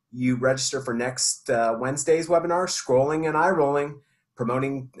you register for next Wednesday's webinar, Scrolling and Eye Rolling,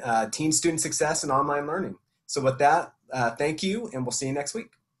 promoting teen student success and online learning. So with that, thank you, and we'll see you next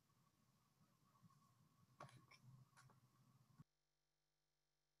week.